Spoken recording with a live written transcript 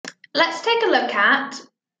Let's take a look at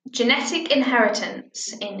genetic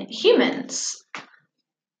inheritance in humans.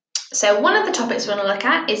 So one of the topics we're going to look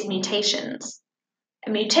at is mutations. A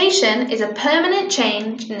mutation is a permanent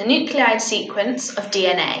change in the nucleotide sequence of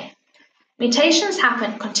DNA. Mutations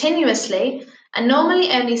happen continuously and normally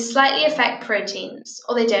only slightly affect proteins,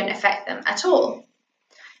 or they don't affect them at all.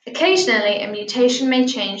 Occasionally, a mutation may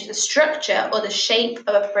change the structure or the shape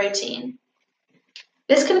of a protein.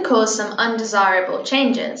 This can cause some undesirable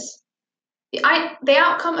changes. The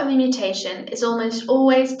outcome of a mutation is almost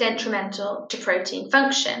always detrimental to protein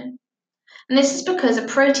function. And this is because a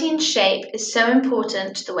protein's shape is so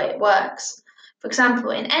important to the way it works. For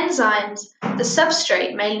example, in enzymes, the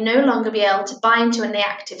substrate may no longer be able to bind to an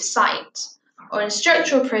active site, or in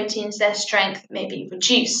structural proteins, their strength may be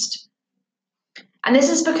reduced. And this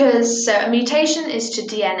is because a mutation is to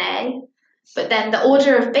DNA, but then the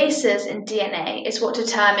order of bases in DNA is what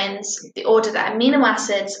determines the order that amino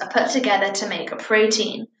acids are put together to make a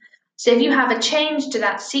protein. So if you have a change to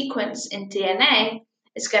that sequence in DNA,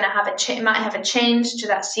 it's going to have it might have a change to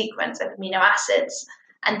that sequence of amino acids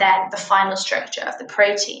and then the final structure of the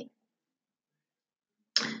protein.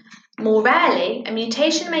 More rarely, a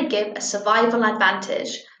mutation may give a survival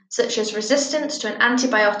advantage, such as resistance to an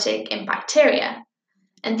antibiotic in bacteria.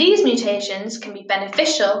 And these mutations can be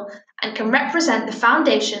beneficial and can represent the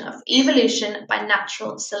foundation of evolution by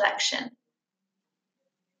natural selection.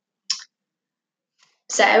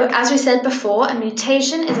 So, as we said before, a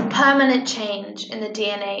mutation is a permanent change in the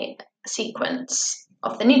DNA sequence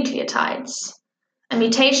of the nucleotides. And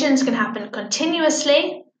mutations can happen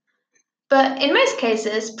continuously, but in most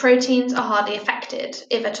cases, proteins are hardly affected,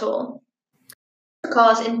 if at all.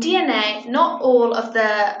 Because in DNA, not all of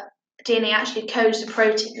the DNA actually codes the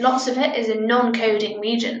protein. Lots of it is in non-coding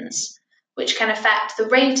regions, which can affect the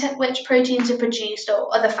rate at which proteins are produced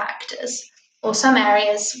or other factors. Or some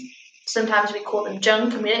areas, sometimes we call them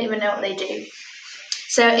junk and we don't even know what they do.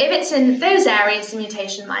 So if it's in those areas, the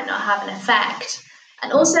mutation might not have an effect.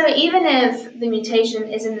 And also, even if the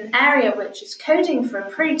mutation is in an area which is coding for a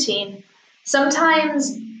protein,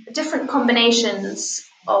 sometimes different combinations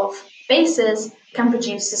of bases can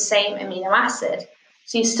produce the same amino acid.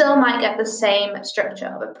 So you still might get the same structure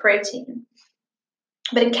of a protein.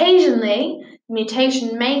 But occasionally, the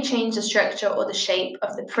mutation may change the structure or the shape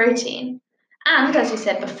of the protein. And as we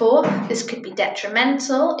said before, this could be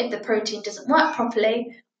detrimental if the protein doesn't work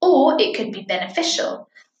properly, or it could be beneficial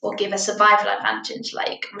or give a survival advantage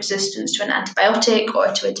like resistance to an antibiotic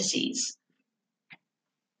or to a disease.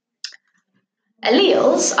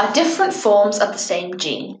 Alleles are different forms of the same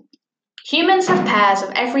gene. Humans have pairs of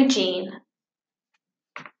every gene,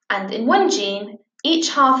 and in one gene,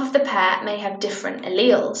 each half of the pair may have different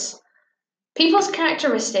alleles. People's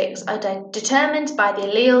characteristics are determined by the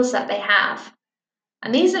alleles that they have,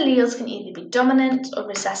 and these alleles can either be dominant or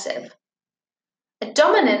recessive. A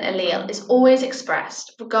dominant allele is always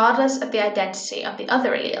expressed regardless of the identity of the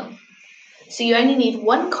other allele. So you only need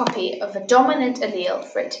one copy of a dominant allele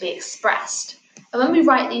for it to be expressed. And when we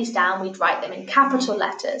write these down, we'd write them in capital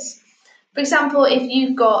letters. For example, if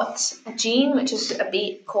you've got a gene which is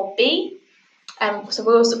called B, so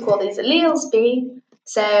we also call these alleles B.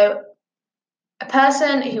 So a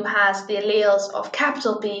person who has the alleles of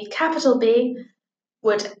capital B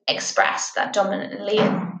would express that dominant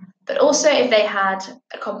allele. But also if they had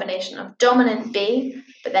a combination of dominant B,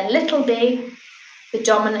 but then little b, the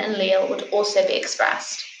dominant allele would also be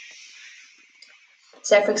expressed.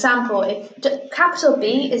 So for example, if capital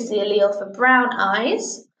B is the allele for brown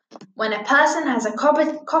eyes, when a person has a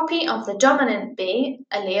copy of the dominant B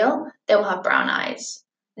allele, they will have brown eyes,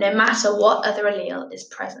 no matter what other allele is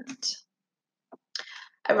present.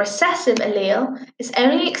 A recessive allele is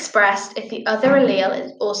only expressed if the other allele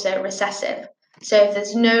is also recessive, so if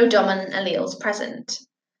there's no dominant alleles present.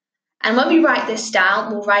 And when we write this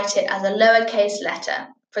down, we'll write it as a lowercase letter,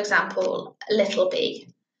 for example, little b.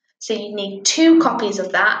 So you need 2 copies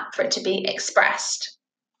of that for it to be expressed.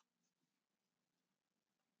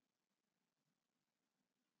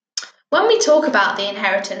 When we talk about the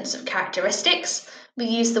inheritance of characteristics, we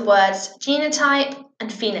use the words genotype and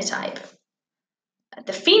phenotype.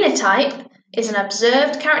 The phenotype is an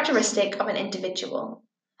observed characteristic of an individual,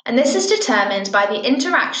 and this is determined by the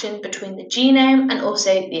interaction between the genome and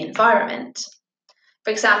also the environment.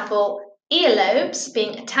 For example, earlobes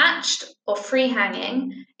being attached or free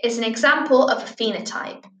hanging is an example of a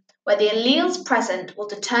phenotype, where the alleles present will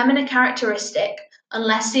determine a characteristic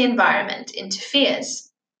unless the environment interferes.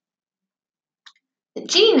 The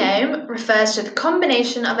genome refers to the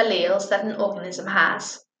combination of alleles that an organism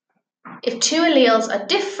has. If 2 alleles are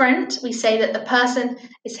different, we say that the person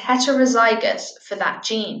is heterozygous for that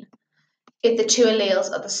gene. If the two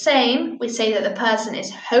alleles are the same, we say that the person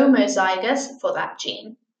is homozygous for that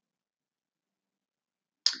gene.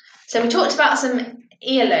 So we talked about some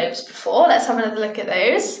earlobes before. Let's have another look at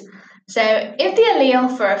those. So if the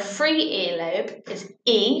allele for a free earlobe is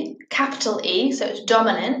E, capital E, so it's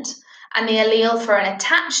dominant, and the allele for an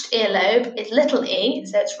attached earlobe is little e,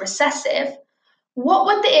 so it's recessive, what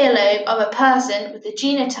would the earlobe of a person with the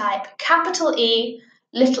genotype capital E,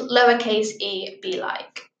 lowercase e be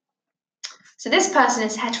like? So this person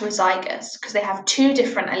is heterozygous because they have two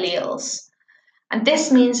different alleles. And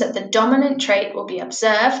this means that the dominant trait will be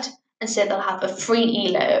observed, and so they'll have a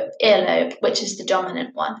free earlobe, which is the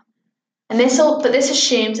dominant one. But this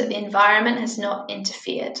assumes that the environment has not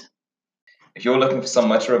interfered. If you're looking for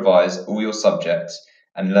somewhere to revise all your subjects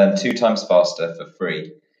and learn 2 times faster for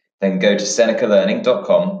free, then go to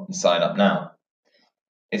senecalearning.com and sign up now.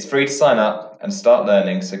 It's free to sign up and start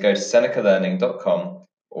learning, so go to senecalearning.com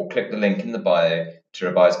or click the link in the bio to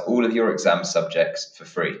revise all of your exam subjects for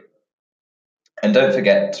free. And don't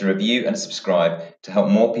forget to review and subscribe to help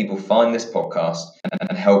more people find this podcast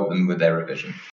and help them with their revision.